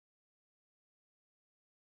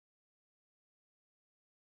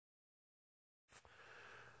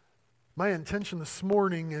My intention this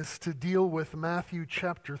morning is to deal with Matthew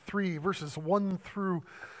chapter 3, verses 1 through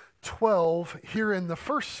 12 here in the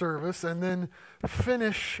first service, and then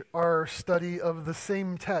finish our study of the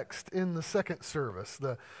same text in the second service.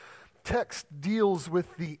 The text deals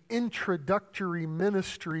with the introductory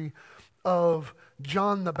ministry of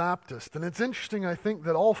John the Baptist. And it's interesting, I think,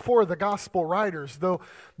 that all four of the gospel writers, though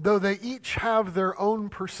they each have their own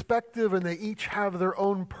perspective and they each have their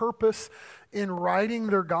own purpose in writing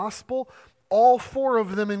their gospel, all four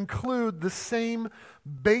of them include the same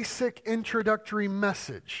basic introductory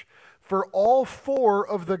message. For all four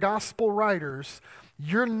of the gospel writers,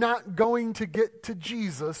 you're not going to get to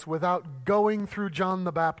Jesus without going through John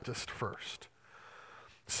the Baptist first.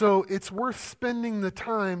 So it's worth spending the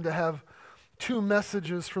time to have two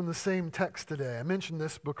messages from the same text today. I mention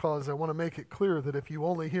this because I want to make it clear that if you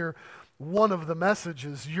only hear one of the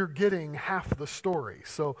messages, you're getting half the story.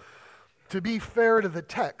 So to be fair to the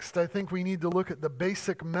text, I think we need to look at the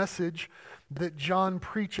basic message that John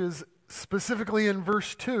preaches specifically in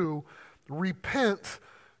verse 2, repent,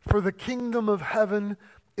 for the kingdom of heaven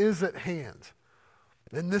is at hand.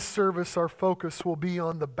 In this service, our focus will be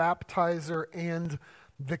on the baptizer and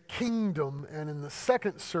the kingdom, and in the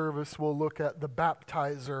second service, we'll look at the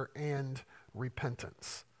baptizer and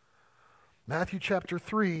repentance. Matthew chapter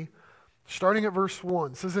 3, starting at verse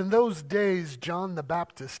 1, says, "In those days John the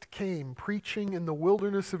Baptist came preaching in the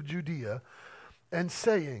wilderness of Judea and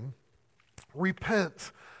saying,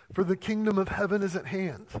 'Repent, for the kingdom of heaven is at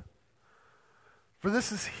hand.' For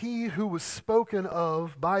this is he who was spoken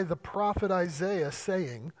of by the prophet Isaiah,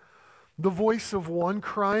 saying, 'The voice of one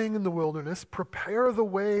crying in the wilderness, prepare the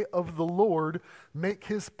way of the Lord, make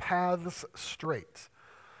his paths straight.'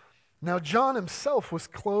 Now John himself was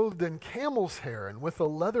clothed in camel's hair and with a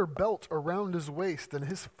leather belt around his waist, and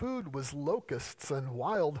his food was locusts and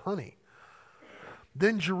wild honey.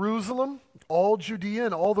 Then Jerusalem, all Judea,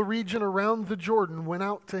 and all the region around the Jordan went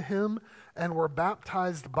out to him and were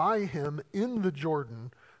baptized by him in the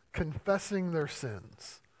Jordan, confessing their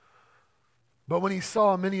sins. But when he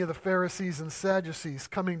saw many of the Pharisees and Sadducees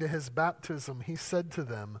coming to his baptism, he said to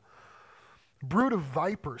them, 'Brood of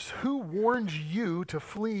vipers, who warned you to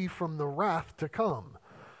flee from the wrath to come?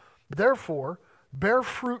 Therefore, bear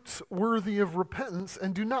fruits worthy of repentance,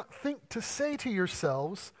 and do not think to say to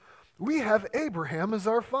yourselves, we have Abraham as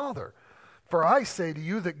our father. For I say to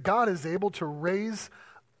you that God is able to raise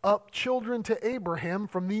up children to Abraham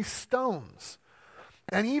from these stones.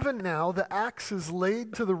 And even now the axe is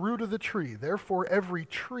laid to the root of the tree. Therefore every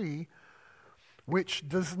tree which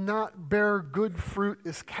does not bear good fruit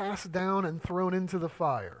is cast down and thrown into the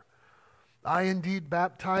fire. I indeed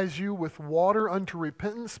baptize you with water unto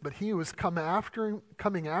repentance, but he who is coming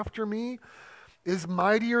after me is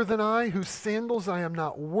mightier than I, whose sandals I am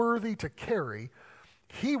not worthy to carry.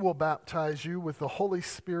 He will baptize you with the Holy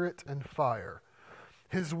Spirit and fire.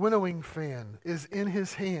 His winnowing fan is in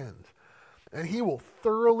his hand, and he will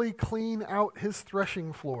thoroughly clean out his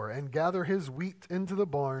threshing floor and gather his wheat into the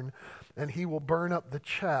barn, and he will burn up the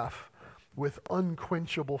chaff with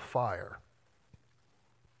unquenchable fire.'"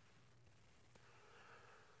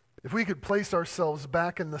 If we could place ourselves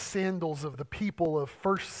back in the sandals of the people of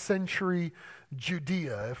first century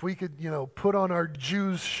Judea, if we could, put on our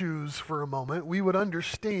Jews' shoes for a moment, we would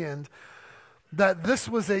understand that this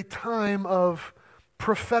was a time of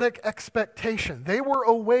prophetic expectation. They were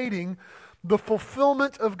awaiting the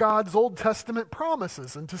fulfillment of God's Old Testament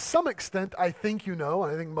promises. And to some extent, I think and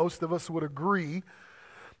I think most of us would agree,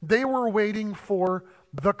 they were waiting for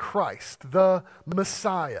the Christ, the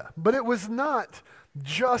Messiah. But it was not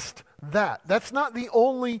just that. That's not the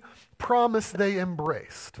only promise they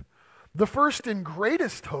embraced. The first and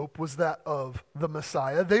greatest hope was that of the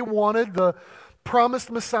Messiah. They wanted the promised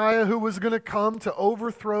Messiah who was going to come to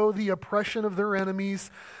overthrow the oppression of their enemies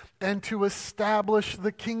and to establish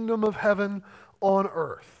the kingdom of heaven on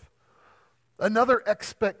earth. Another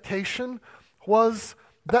expectation was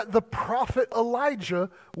that the prophet Elijah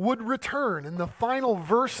would return. In the final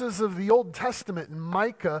verses of the Old Testament, in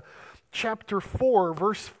Micah chapter 4,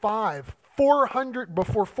 verse 5,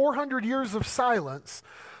 before 400 years of silence,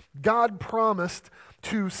 God promised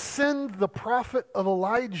to send the prophet of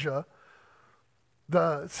Elijah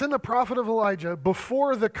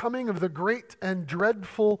before the coming of the great and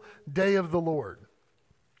dreadful day of the Lord.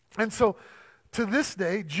 And so, to this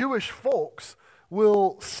day, Jewish folks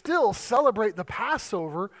will still celebrate the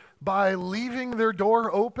Passover by leaving their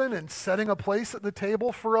door open and setting a place at the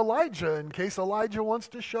table for Elijah in case Elijah wants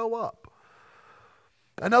to show up.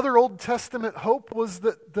 Another Old Testament hope was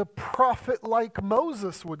that the prophet like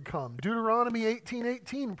Moses would come. Deuteronomy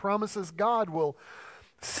 18:18 promises God will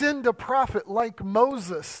send a prophet like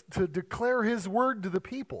Moses to declare his word to the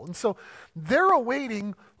people. And so they're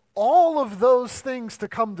awaiting all of those things to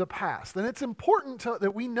come to pass. And it's important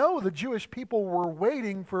that we know the Jewish people were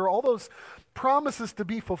waiting for all those promises to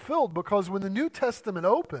be fulfilled, because when the New Testament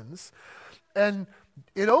opens, and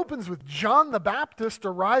it opens with John the Baptist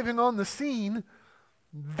arriving on the scene,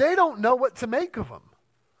 they don't know what to make of him.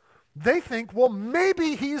 They think, well,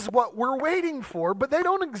 maybe he's what we're waiting for, but they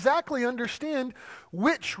don't exactly understand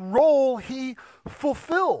which role he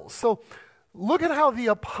fulfills. So look at how the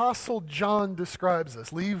Apostle John describes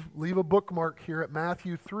this. Leave a bookmark here at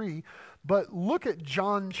Matthew 3, but look at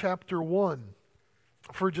John chapter 1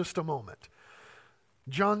 for just a moment.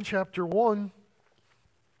 John chapter 1,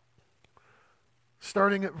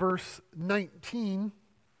 starting at verse 19,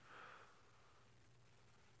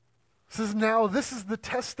 says, "Now this is the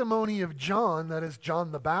testimony of John," that is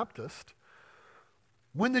John the Baptist,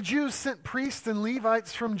 "when the Jews sent priests and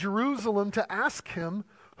Levites from Jerusalem to ask him,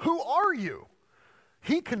 'Who are you?'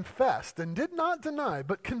 He confessed and did not deny,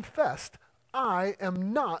 but confessed, 'I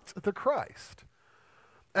am not the Christ.'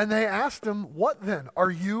 And they asked him, 'What then?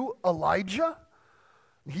 Are you Elijah?'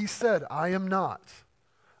 He said, 'I am not.'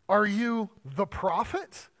 'Are you the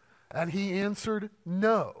prophet?' And he answered,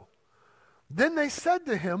 'No.' Then they said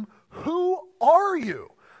to him, 'Who are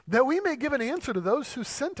you? That we may give an answer to those who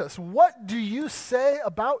sent us. What do you say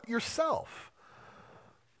about yourself?'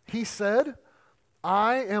 He said,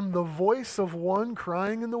 'I am the voice of one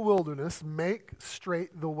crying in the wilderness, make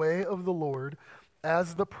straight the way of the Lord,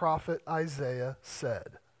 as the prophet Isaiah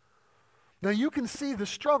said.'" Now you can see the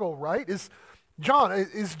struggle, right? Is John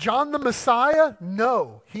the Messiah?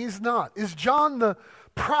 No, he's not. Is John the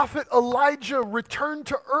prophet Elijah returned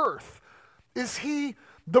to earth? Is he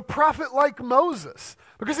the prophet like Moses?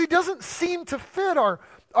 Because he doesn't seem to fit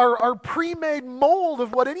our pre-made mold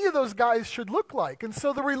of what any of those guys should look like. And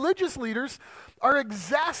so the religious leaders are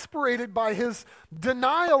exasperated by his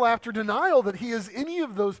denial after denial that he is any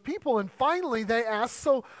of those people. And finally they ask,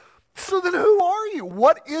 so then who are you?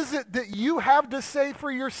 What is it that you have to say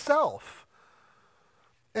for yourself?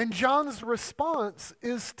 And John's response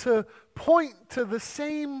is to point to the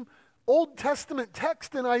same Old Testament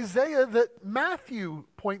text in Isaiah that Matthew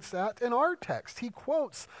points at in our text. He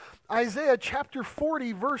quotes Isaiah chapter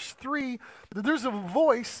 40, verse 3, that there's a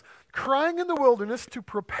voice crying in the wilderness to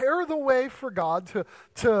prepare the way for God,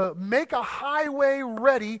 to make a highway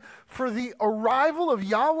ready for the arrival of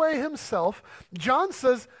Yahweh himself. John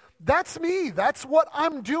says, that's me. That's what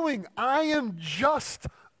I'm doing. I am just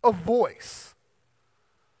a voice.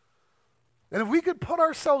 And if we could put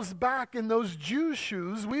ourselves back in those Jews'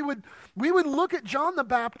 shoes, we would look at John the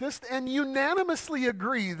Baptist and unanimously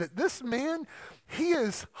agree that this man, he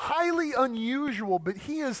is highly unusual, but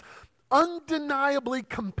he is undeniably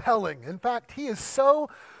compelling. In fact, he is so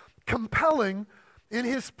compelling in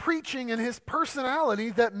his preaching and his personality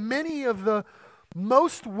that many of the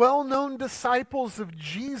most well-known disciples of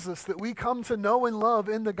Jesus that we come to know and love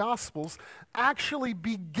in the Gospels actually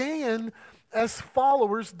began as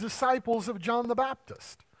followers, disciples of John the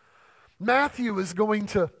Baptist. Matthew is going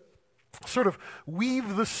to sort of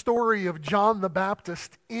weave the story of John the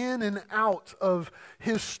Baptist in and out of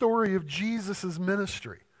his story of Jesus'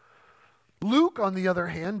 ministry. Luke, on the other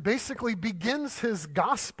hand, basically begins his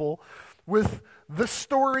gospel with the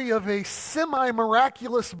story of a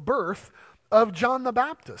semi-miraculous birth of John the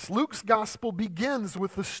Baptist. Luke's gospel begins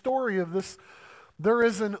with the story of this. There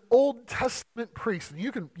is an Old Testament priest.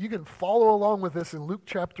 You can follow along with this in Luke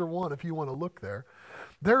chapter 1 if you want to look there.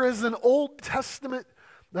 There is an Old Testament,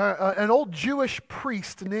 an old Jewish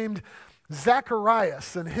priest named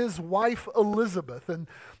Zacharias and his wife Elizabeth. And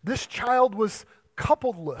this child was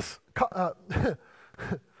coupleless.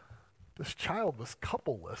 This child was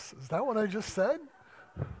coupleless. Is that what I just said?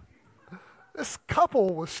 This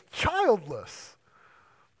couple was childless.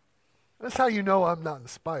 That's how you know I'm not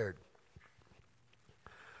inspired.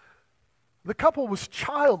 The couple was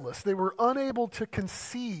childless. They were unable to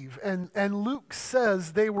conceive. And Luke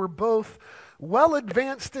says they were both well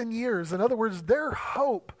advanced in years. In other words, their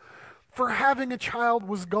hope for having a child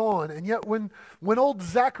was gone. And yet when old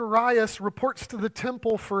Zacharias reports to the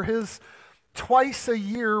temple for his twice a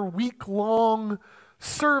year, week-long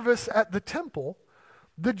service at the temple,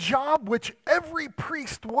 the job which every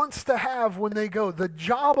priest wants to have when they go, the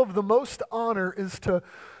job of the most honor is to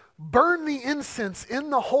burn the incense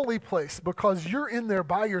in the holy place, because you're in there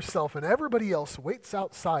by yourself and everybody else waits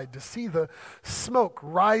outside to see the smoke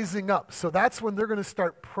rising up. So that's when they're going to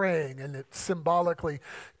start praying, and it symbolically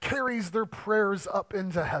carries their prayers up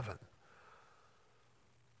into heaven.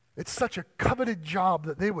 It's such a coveted job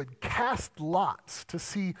that they would cast lots to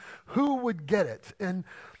see who would get it. And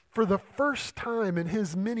for the first time in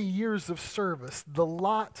his many years of service, the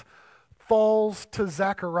lot falls to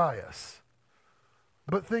Zacharias.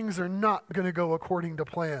 But things are not going to go according to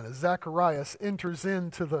plan as Zacharias enters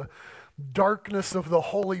into the darkness of the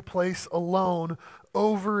holy place alone,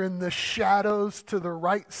 over in the shadows to the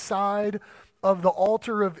right side of the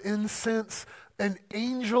altar of incense. An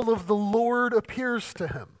angel of the Lord appears to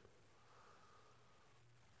him.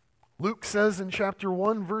 Luke says in chapter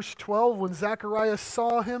 1, verse 12, when Zacharias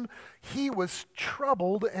saw him, he was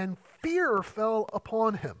troubled and fear fell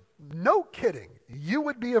upon him. No kidding. You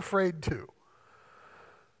would be afraid too.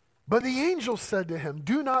 But the angel said to him,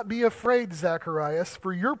 "Do not be afraid, Zacharias,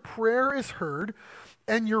 for your prayer is heard,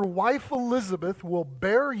 and your wife Elizabeth will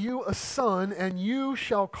bear you a son, and you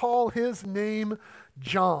shall call his name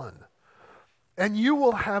John. And you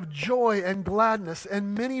will have joy and gladness,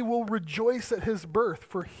 and many will rejoice at his birth,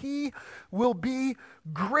 for he will be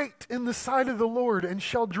great in the sight of the Lord, and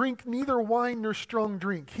shall drink neither wine nor strong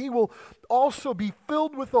drink. He will also be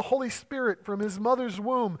filled with the Holy Spirit from his mother's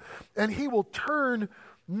womb, and he will turn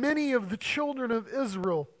many of the children of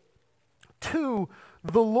Israel to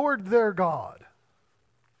the Lord their God.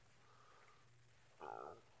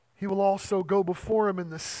 He will also go before him in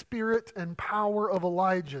the spirit and power of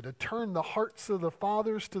Elijah to turn the hearts of the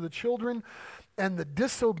fathers to the children and the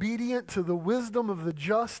disobedient to the wisdom of the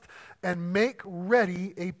just, and make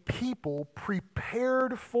ready a people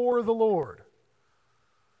prepared for the Lord."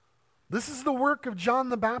 This is the work of John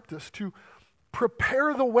the Baptist, to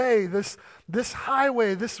prepare the way, this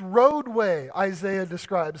highway, this roadway, Isaiah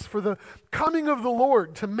describes, for the coming of the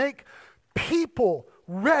Lord, to make people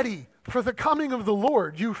ready for the coming of the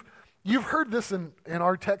Lord. You've heard this in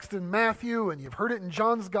our text in Matthew, and you've heard it in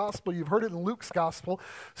John's gospel, you've heard it in Luke's gospel,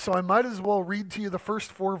 so I might as well read to you the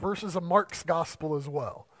first 4 verses of Mark's gospel as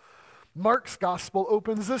well. Mark's gospel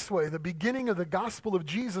opens this way: "The beginning of the gospel of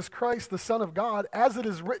Jesus Christ, the Son of God, as it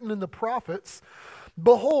is written in the prophets,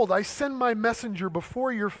 Behold, I send my messenger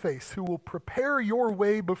before your face, who will prepare your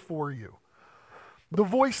way before you. The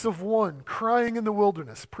voice of one crying in the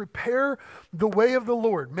wilderness, prepare the way of the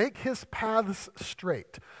Lord, make his paths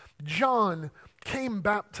straight. John came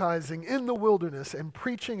baptizing in the wilderness and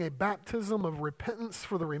preaching a baptism of repentance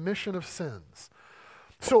for the remission of sins."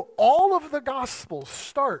 So all of the Gospels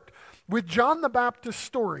start with John the Baptist's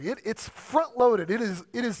story. It's front-loaded. It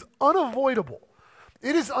is unavoidable.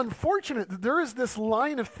 It is unfortunate that there is this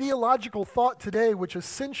line of theological thought today which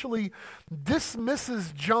essentially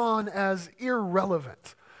dismisses John as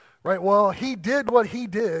irrelevant, right? Well, he did what he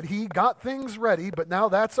did. He got things ready, but now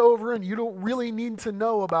that's over and you don't really need to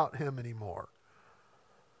know about him anymore.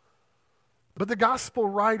 But the gospel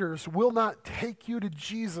writers will not take you to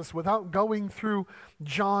Jesus without going through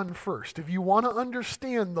John first. If you want to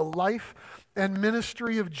understand the life and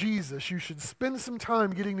ministry of Jesus, you should spend some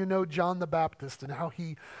time getting to know John the Baptist and how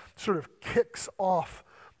he sort of kicks off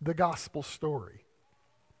the gospel story.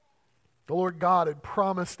 The Lord God had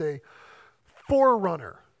promised a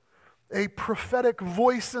forerunner, a prophetic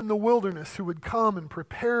voice in the wilderness who would come and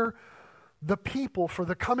prepare the people for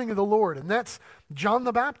the coming of the Lord. And that's John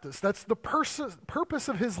the Baptist. That's the purpose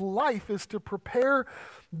of his life, is to prepare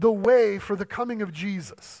the way for the coming of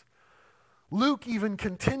Jesus. Luke even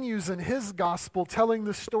continues in his gospel telling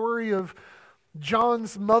the story of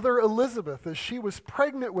John's mother Elizabeth as she was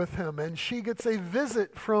pregnant with him, and she gets a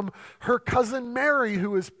visit from her cousin Mary,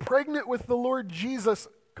 who is pregnant with the Lord Jesus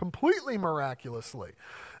completely miraculously.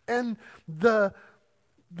 And the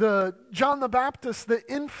John the Baptist, the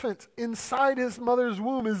infant inside his mother's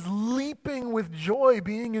womb, is leaping with joy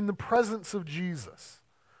being in the presence of Jesus.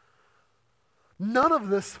 None of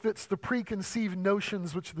this fits the preconceived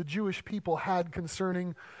notions which the Jewish people had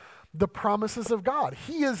concerning the promises of God.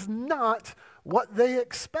 He is not what they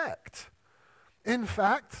expect. In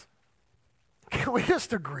fact, can we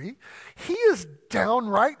just agree? He is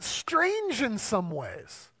downright strange in some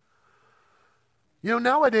ways. You know,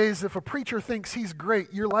 nowadays, if a preacher thinks he's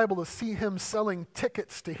great, you're liable to see him selling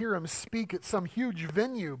tickets to hear him speak at some huge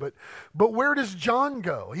venue. But where does John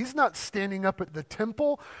go? He's not standing up at the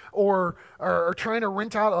temple or trying to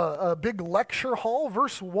rent out a big lecture hall.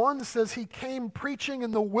 Verse 1 says he came preaching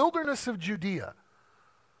in the wilderness of Judea.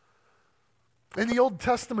 In the Old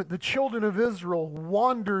Testament, the children of Israel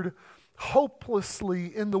wandered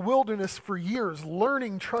hopelessly in the wilderness for years,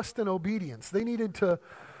 learning trust and obedience. They needed to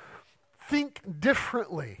think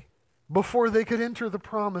differently before they could enter the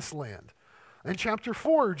promised land. In chapter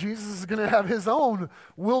 4, Jesus is going to have his own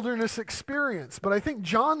wilderness experience. But I think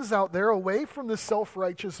John's out there away from the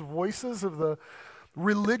self-righteous voices of the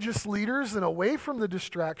religious leaders and away from the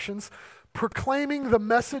distractions, proclaiming the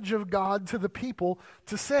message of God to the people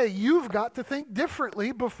to say, you've got to think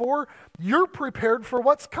differently before you're prepared for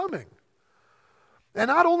what's coming. And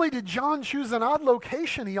not only did John choose an odd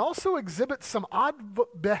location, he also exhibits some odd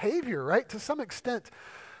behavior, right? To some extent,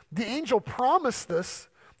 the angel promised this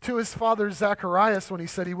to his father Zacharias when he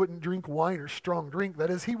said he wouldn't drink wine or strong drink. That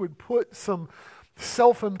is, he would put some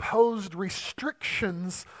self-imposed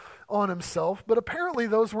restrictions on himself, but apparently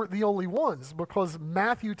those weren't the only ones, because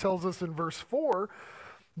Matthew tells us in verse 4,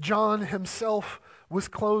 John himself was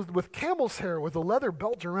clothed with camel's hair with a leather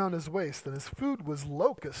belt around his waist, and his food was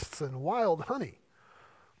locusts and wild honey.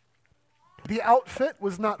 The outfit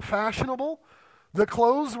was not fashionable, the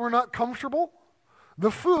clothes were not comfortable, the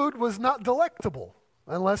food was not delectable,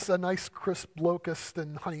 unless a nice crisp locust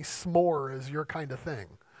and honey s'more is your kind of thing.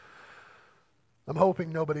 I'm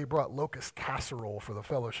hoping nobody brought locust casserole for the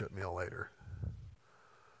fellowship meal later.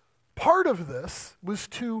 Part of this was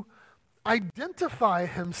to identify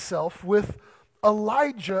himself with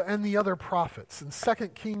Elijah and the other prophets. In 2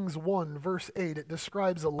 Kings 1, verse 8, it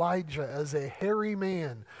describes Elijah as a hairy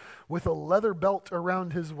man with a leather belt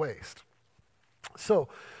around his waist. So,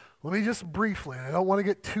 let me just briefly, and I don't want to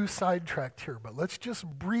get too sidetracked here, but let's just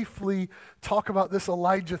briefly talk about this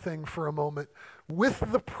Elijah thing for a moment, with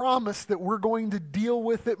the promise that we're going to deal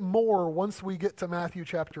with it more once we get to Matthew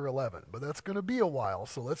chapter 11. But that's going to be a while,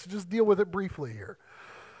 so let's just deal with it briefly here.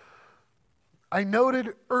 I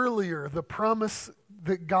noted earlier the promise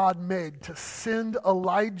that God made to send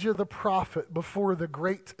Elijah the prophet before the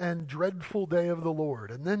great and dreadful day of the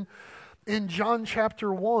Lord. And then in John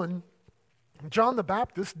chapter 1, John the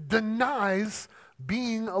Baptist denies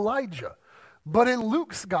being Elijah. But in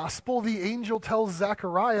Luke's gospel, the angel tells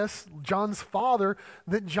Zacharias, John's father,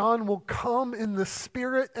 that John will come in the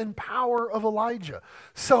spirit and power of Elijah.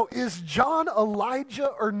 So is John Elijah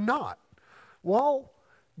or not? Well,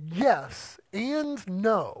 yes and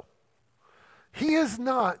no. He is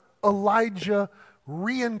not Elijah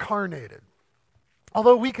reincarnated.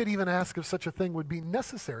 Although we could even ask if such a thing would be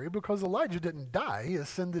necessary, because Elijah didn't die, he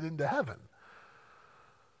ascended into heaven.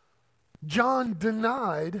 John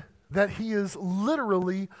denied that he is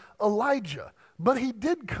literally Elijah, but he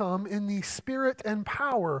did come in the spirit and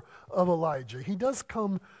power of Elijah. He does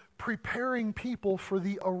come preparing people for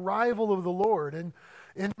the arrival of the Lord. And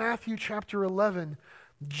in Matthew chapter 11,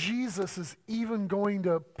 Jesus is even going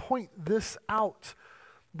to point this out,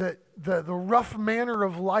 that the rough manner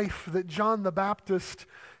of life that John the Baptist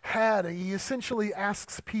had. He essentially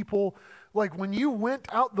asks people, like, when you went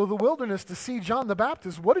out to the wilderness to see John the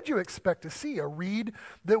Baptist, what did you expect to see? A reed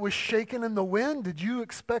that was shaken in the wind? Did you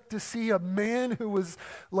expect to see a man who was,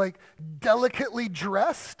 like, delicately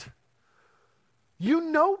dressed? You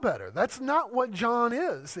know better. That's not what John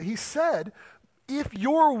is. He said, if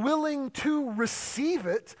you're willing to receive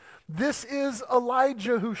it, this is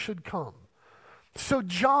Elijah who should come. So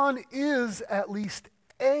John is at least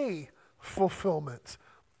a fulfillment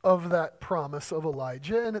of that promise of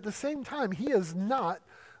Elijah, and at the same time, he is not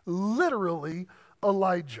literally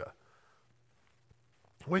Elijah.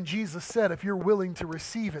 When Jesus said, if you're willing to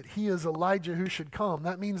receive it, he is Elijah who should come,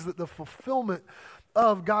 that means that the fulfillment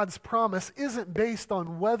of God's promise isn't based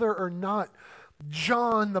on whether or not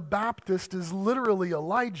John the Baptist is literally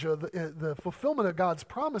Elijah. The fulfillment of God's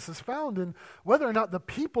promise is found in whether or not the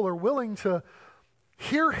people are willing to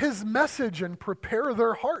hear his message and prepare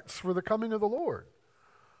their hearts for the coming of the Lord.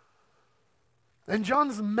 And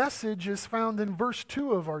John's message is found in verse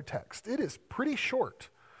 2 of our text. It is pretty short.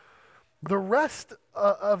 The rest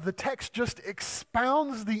of the text just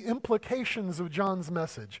expounds the implications of John's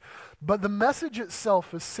message. But the message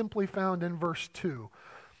itself is simply found in verse 2.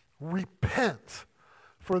 Repent,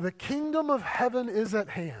 for the kingdom of heaven is at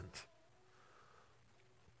hand.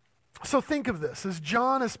 So think of this. As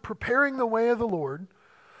John is preparing the way of the Lord,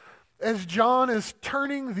 as John is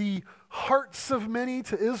turning the hearts of many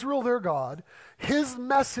to Israel their God, his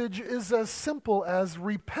message is as simple as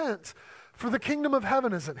repent, for the kingdom of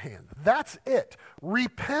heaven is at hand. That's it.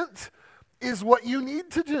 Repent is what you need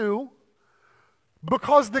to do,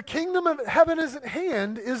 because the kingdom of heaven is at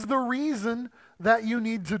hand is the reason that you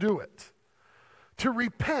need to do it. To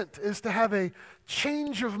repent is to have a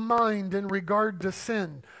change of mind in regard to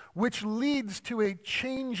sin, which leads to a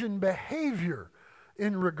change in behavior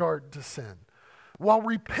in regard to sin. While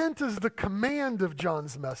repent is the command of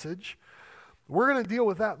John's message, we're going to deal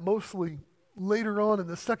with that mostly later on in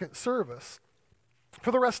the second service.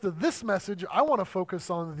 For the rest of this message, I want to focus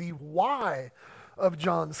on the why of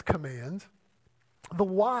John's command. The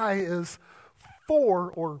why is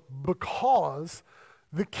for or because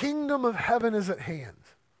the kingdom of heaven is at hand.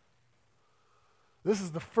 This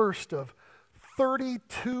is the first of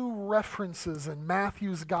 32 references in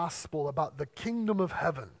Matthew's gospel about the kingdom of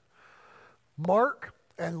heaven. Mark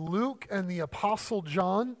and Luke and the Apostle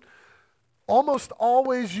John almost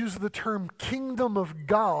always use the term kingdom of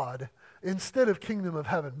God instead of kingdom of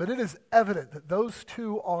heaven. But it is evident that those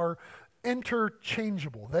two are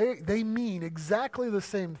interchangeable. They mean exactly the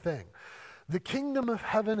same thing. The kingdom of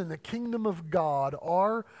heaven and the kingdom of God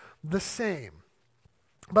are the same.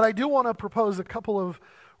 But I do want to propose a couple of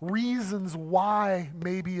reasons why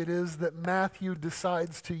maybe it is that Matthew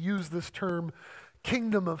decides to use this term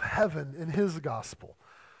kingdom of heaven in his gospel.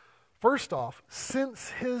 First off, since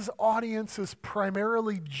his audience is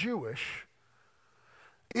primarily Jewish,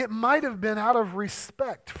 it might have been out of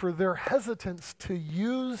respect for their hesitance to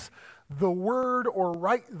use the word or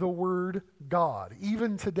write the word God.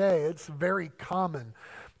 Even today, it's very common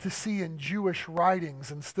to see in Jewish writings,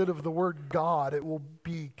 instead of the word God, it will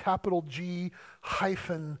be capital G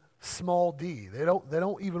hyphen small d. They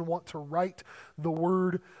don't even want to write the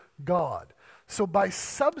word God. So by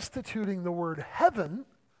substituting the word heaven,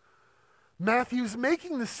 Matthew's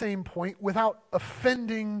making the same point without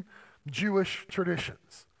offending Jewish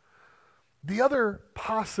traditions. The other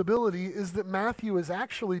possibility is that Matthew is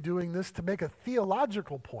actually doing this to make a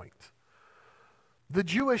theological point. The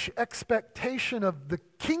Jewish expectation of the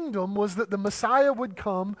kingdom was that the Messiah would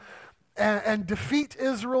come and defeat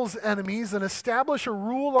Israel's enemies and establish a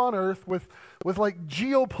rule on earth with like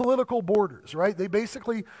geopolitical borders, right? They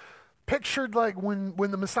basically pictured like when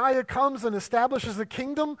the Messiah comes and establishes a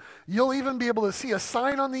kingdom, you'll even be able to see a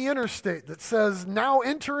sign on the interstate that says, "Now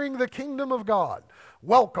entering the kingdom of God.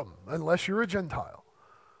 Welcome, unless you're a Gentile."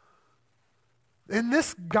 In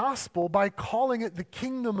this gospel, by calling it the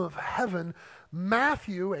kingdom of heaven,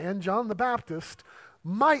 Matthew and John the Baptist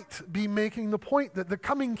might be making the point that the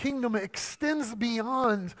coming kingdom extends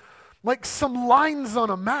beyond like some lines on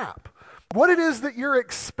a map. What it is that you're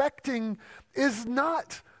expecting is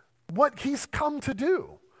not what he's come to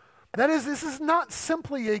do. That is, this is not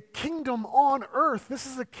simply a kingdom on earth. This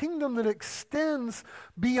is a kingdom that extends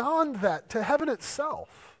beyond that to heaven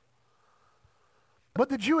itself. What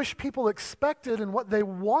the Jewish people expected and what they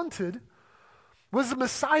wanted was a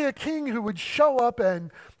Messiah king who would show up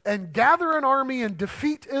and gather an army and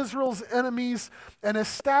defeat Israel's enemies and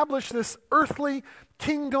establish this earthly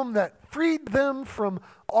kingdom that freed them from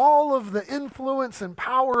all of the influence and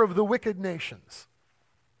power of the wicked nations.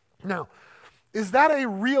 Now, is that a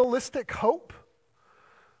realistic hope?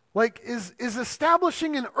 Like, is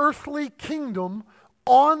establishing an earthly kingdom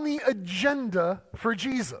on the agenda for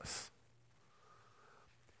Jesus?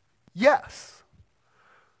 Yes.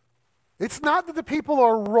 It's not that the people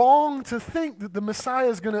are wrong to think that the Messiah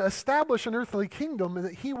is going to establish an earthly kingdom and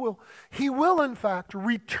that he will in fact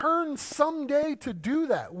return someday to do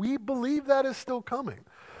that. We believe that is still coming.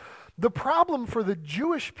 The problem for the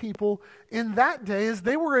Jewish people in that day is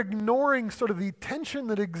they were ignoring sort of the tension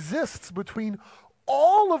that exists between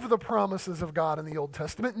all of the promises of God in the Old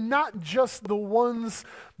Testament, not just the ones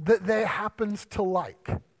that they happened to like.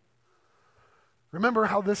 Remember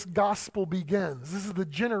how this gospel begins. This is the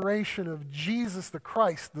generation of Jesus the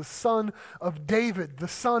Christ, the son of David, the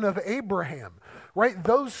son of Abraham, right?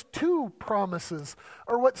 Those two promises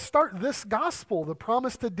are what start this gospel. The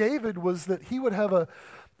promise to David was that he would have a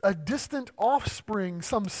distant offspring,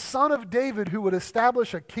 some son of David who would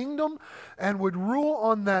establish a kingdom and would rule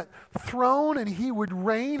on that throne and he would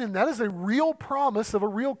reign, and that is a real promise of a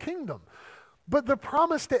real kingdom. But the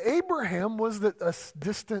promise to Abraham was that a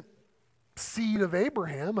distant seed of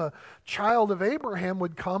Abraham, a child of Abraham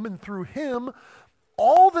would come, and through him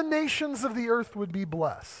all the nations of the earth would be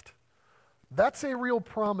blessed. That's a real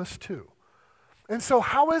promise too. And so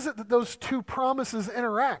how is it that those two promises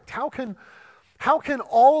interact? How can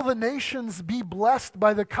all the nations be blessed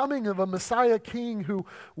by the coming of a Messiah king who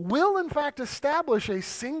will in fact establish a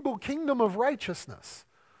single kingdom of righteousness?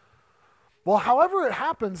 Well, however it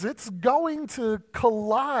happens, it's going to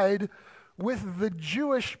collide with the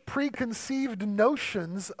Jewish preconceived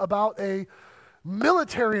notions about a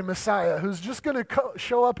military Messiah who's just going to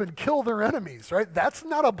show up and kill their enemies, right? That's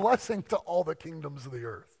not a blessing to all the kingdoms of the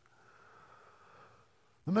earth.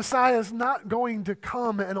 The Messiah is not going to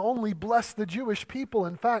come and only bless the Jewish people.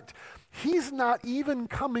 In fact, he's not even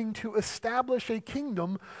coming to establish a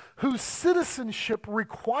kingdom whose citizenship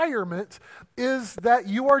requirement is that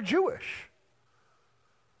you are Jewish.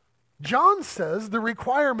 John says the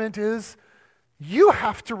requirement is you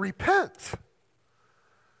have to repent.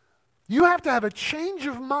 You have to have a change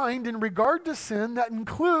of mind in regard to sin that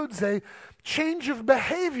includes a change of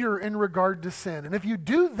behavior in regard to sin. And if you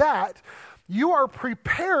do that, You are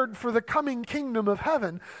prepared for the coming kingdom of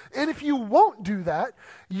heaven. And if you won't do that,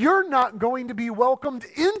 you're not going to be welcomed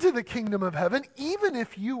into the kingdom of heaven, even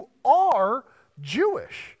if you are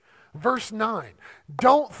Jewish. Verse 9,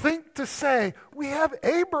 don't think to say, we have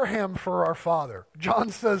Abraham for our father. John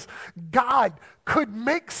says, God could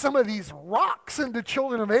make some of these rocks into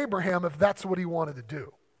children of Abraham if that's what he wanted to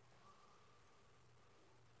do.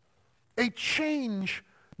 A change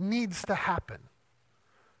needs to happen.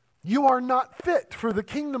 You are not fit for the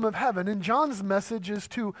kingdom of heaven. And John's message is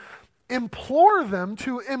to implore them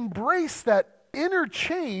to embrace that inner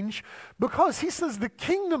change, because he says the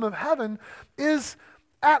kingdom of heaven is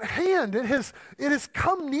at hand. It has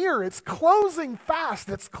come near. It's closing fast.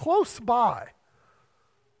 It's close by.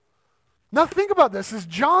 Now think about this. As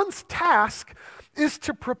John's task is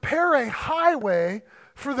to prepare a highway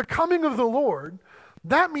for the coming of the Lord,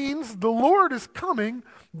 that means the Lord is coming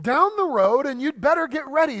down the road, and you'd better get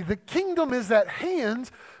ready. The kingdom is at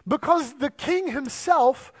hand because the king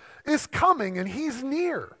himself is coming and he's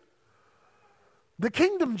near. The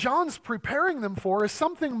kingdom John's preparing them for is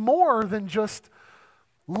something more than just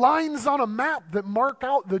lines on a map that mark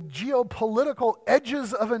out the geopolitical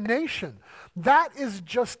edges of a nation. That is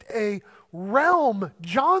just a realm.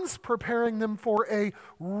 John's preparing them for a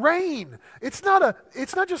reign. It's not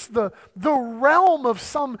just the realm of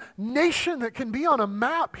some nation that can be on a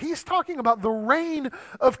map. He's talking about the reign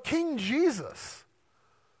of King Jesus.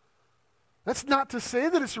 That's not to say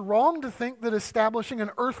that it's wrong to think that establishing an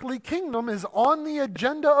earthly kingdom is on the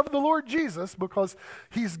agenda of the Lord Jesus, because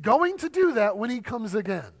he's going to do that when he comes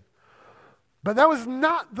again. But that was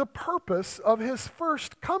not the purpose of his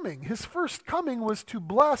first coming. His first coming was to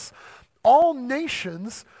bless all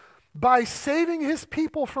nations by saving his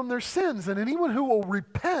people from their sins. And anyone who will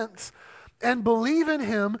repent and believe in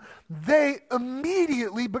him, they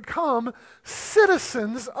immediately become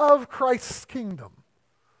citizens of Christ's kingdom.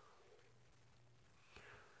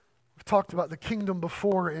 We've talked about the kingdom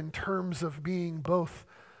before in terms of being both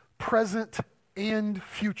present and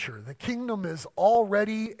future. The kingdom is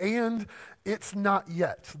already and it's not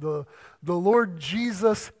yet. The Lord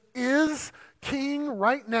Jesus is king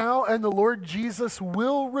right now, and the Lord Jesus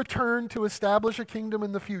will return to establish a kingdom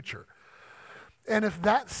in the future. And if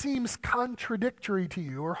that seems contradictory to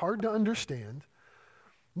you or hard to understand,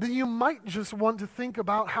 then you might just want to think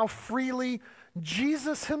about how freely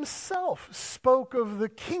Jesus himself spoke of the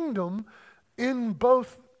kingdom in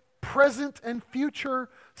both present and future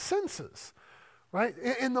senses. Right?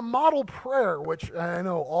 In the model prayer, which I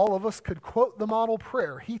know all of us could quote the model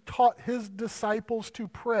prayer, he taught his disciples to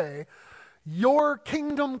pray, your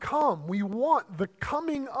kingdom come. We want the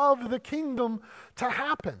coming of the kingdom to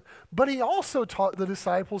happen. But he also taught the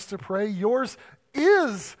disciples to pray, yours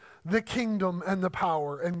is the kingdom and the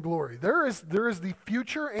power and glory. There is the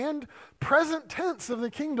future and present tense of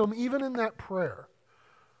the kingdom even in that prayer.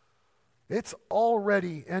 It's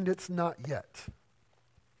already and it's not yet.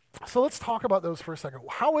 So let's talk about those for a second.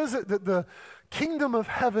 How is it that the kingdom of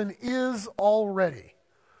heaven is already?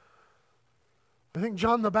 I think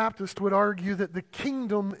John the Baptist would argue that the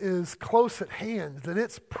kingdom is close at hand, that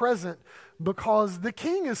it's present because the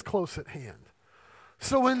king is close at hand.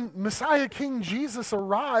 So when Messiah King Jesus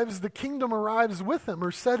arrives, the kingdom arrives with him.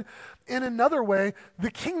 Or said in another way,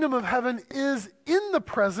 the kingdom of heaven is in the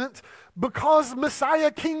present because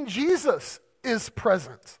Messiah King Jesus is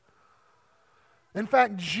present. In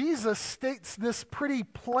fact, Jesus states this pretty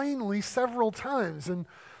plainly several times.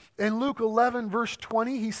 In Luke 11, verse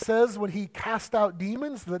 20, he says when he cast out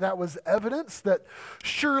demons that was evidence that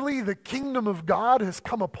surely the kingdom of God has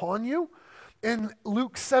come upon you. In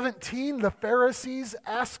Luke 17, the Pharisees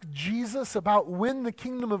asked Jesus about when the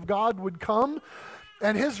kingdom of God would come,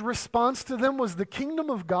 and his response to them was, the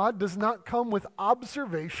kingdom of God does not come with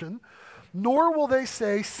observation, nor will they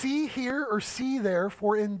say, see here or see there,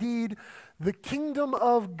 for indeed the kingdom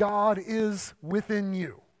of God is within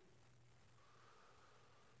you.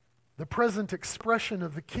 The present expression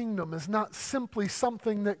of the kingdom is not simply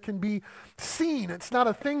something that can be seen. It's not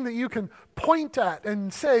a thing that you can point at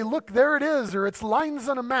and say, look, there it is, or it's lines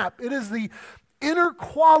on a map. It is the inner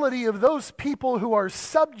quality of those people who are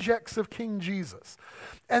subjects of King Jesus.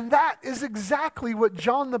 And that is exactly what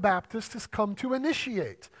John the Baptist has come to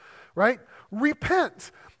initiate, right? Repent.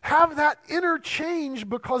 Have that inner change,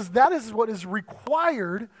 because that is what is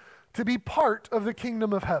required to be part of the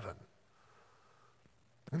kingdom of heaven.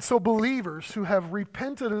 And so believers who have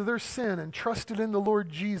repented of their sin and trusted in the Lord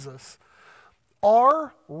Jesus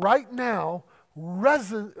are right now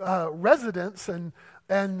residents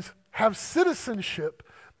and have citizenship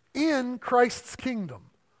in Christ's kingdom.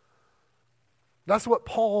 That's what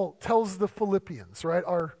Paul tells the Philippians, right?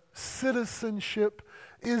 citizenship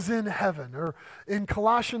is in heaven. Or in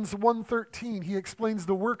Colossians 1:13, he explains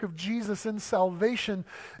the work of Jesus in salvation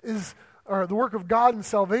is, or the work of God in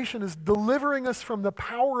salvation is delivering us from the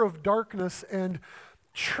power of darkness and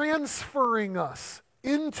transferring us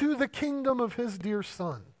into the kingdom of his dear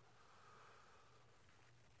Son.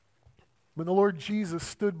 When the Lord Jesus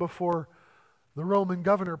stood before the Roman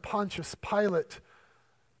governor Pontius Pilate,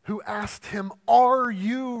 who asked him, "Are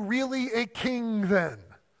you really a king then?"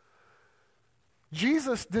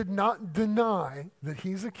 Jesus did not deny that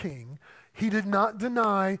he's a king. He did not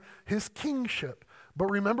deny his kingship. But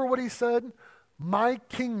remember what he said? My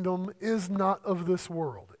kingdom is not of this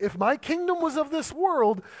world. If my kingdom was of this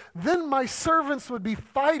world, then my servants would be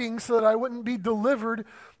fighting so that I wouldn't be delivered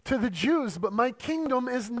to the Jews. But my kingdom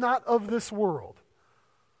is not of this world.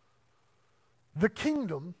 The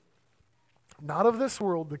kingdom, not of this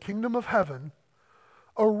world, the kingdom of heaven,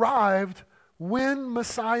 arrived when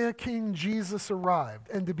Messiah King Jesus arrived.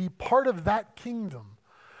 And to be part of that kingdom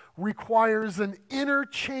requires an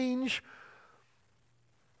interchange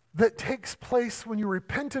that takes place when you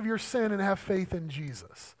repent of your sin and have faith in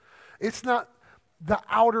Jesus. It's not the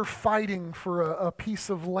outer fighting for a piece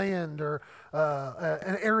of land or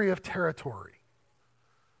an area of territory.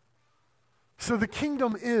 So the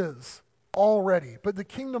kingdom is already, but the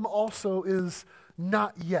kingdom also is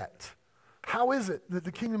not yet. How is it that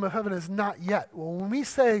the kingdom of heaven is not yet? Well, when we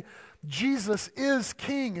say Jesus is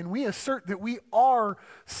king and we assert that we are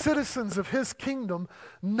citizens of his kingdom,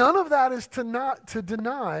 none of that is to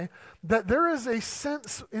deny that there is a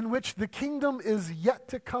sense in which the kingdom is yet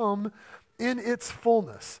to come in its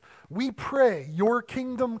fullness. We pray, your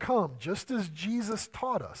kingdom come, just as Jesus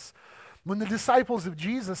taught us. When the disciples of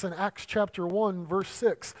Jesus in Acts chapter 1, verse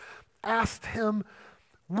 6, asked him,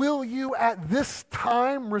 "Will you at this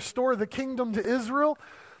time restore the kingdom to Israel?"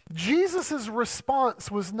 Jesus' response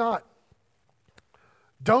was not,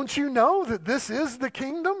 "Don't you know that this is the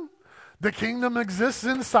kingdom? The kingdom exists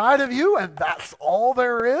inside of you and that's all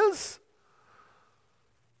there is?"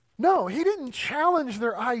 No, he didn't challenge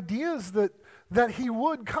their ideas that he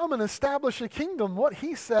would come and establish a kingdom. What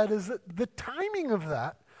he said is that the timing of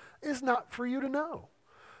that is not for you to know.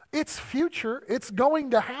 It's future, it's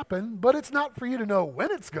going to happen, but it's not for you to know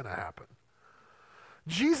when it's going to happen.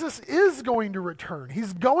 Jesus is going to return.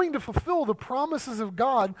 He's going to fulfill the promises of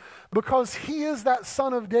God because he is that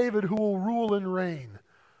Son of David who will rule and reign.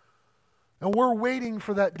 And we're waiting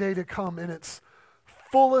for that day to come in its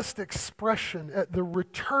fullest expression at the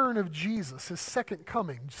return of Jesus, his second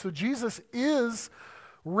coming. So Jesus is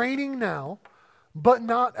reigning now, but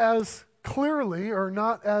not as clearly or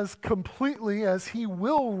not as completely as he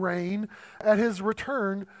will reign at his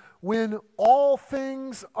return when all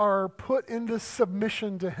things are put into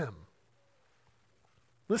submission to him.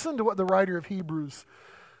 Listen to what the writer of Hebrews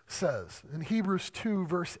says in Hebrews 2,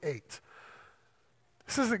 verse 8.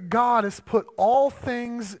 It says that God has put all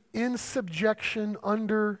things in subjection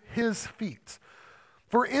under his feet.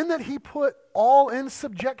 For in that he put all in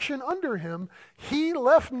subjection under him, he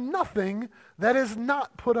left nothing that is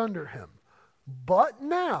not put under him. But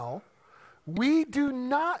now, we do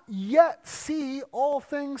not yet see all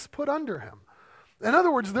things put under him. In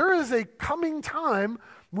other words, there is a coming time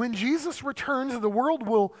when Jesus returns, the world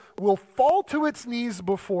will fall to its knees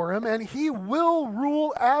before him, and he will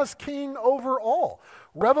rule as king over all.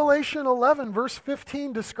 Revelation 11, verse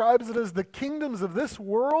 15 describes it as the kingdoms of this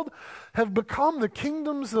world have become the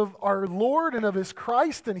kingdoms of our Lord and of his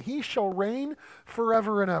Christ, and he shall reign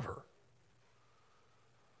forever and ever.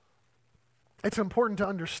 It's important to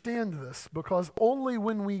understand this because only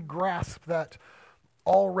when we grasp that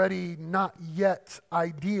already not yet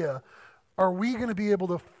idea are we going to be able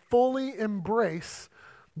to fully embrace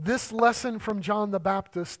this lesson from John the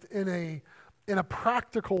Baptist in a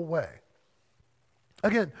practical way.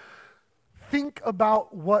 Again, think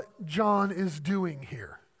about what John is doing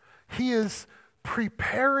here. He is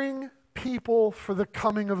preparing people for the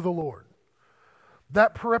coming of the Lord.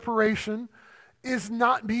 That preparation is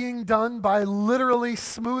not being done by literally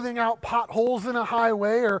smoothing out potholes in a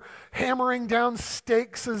highway or hammering down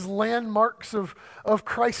stakes as landmarks of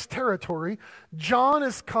Christ's territory. John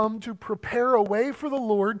has come to prepare a way for the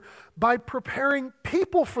Lord by preparing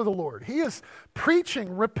people for the Lord. He is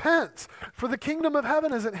preaching, repent, for the kingdom of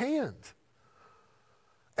heaven is at hand.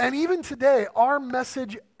 And even today, our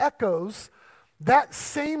message echoes that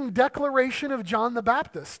same declaration of John the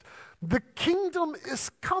Baptist. The kingdom is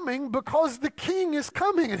coming because the king is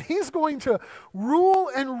coming, and he's going to rule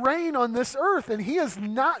and reign on this earth, and he is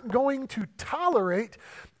not going to tolerate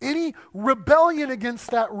any rebellion against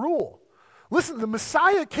that rule. Listen, the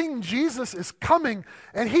Messiah, King Jesus, is coming,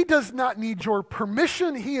 and he does not need your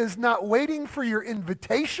permission. He is not waiting for your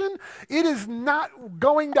invitation. It is not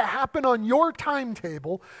going to happen on your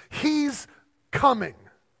timetable. He's coming.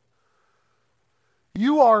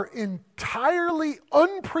 You are entirely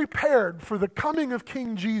unprepared for the coming of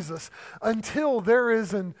King Jesus until there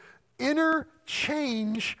is an inner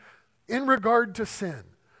change in regard to sin.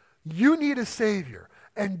 You need a Savior,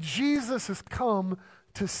 and Jesus has come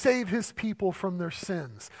to save his people from their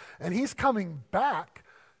sins. And he's coming back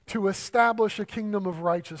to establish a kingdom of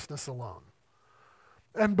righteousness alone.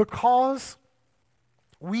 And because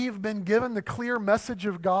we've been given the clear message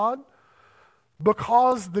of God,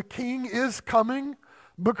 because the King is coming,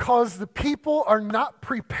 because the people are not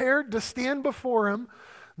prepared to stand before him,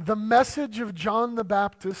 the message of John the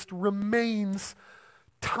Baptist remains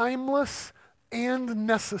timeless and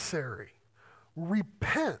necessary.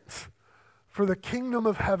 Repent, for the kingdom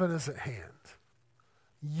of heaven is at hand.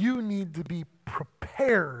 You need to be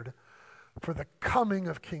prepared for the coming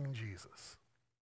of King Jesus.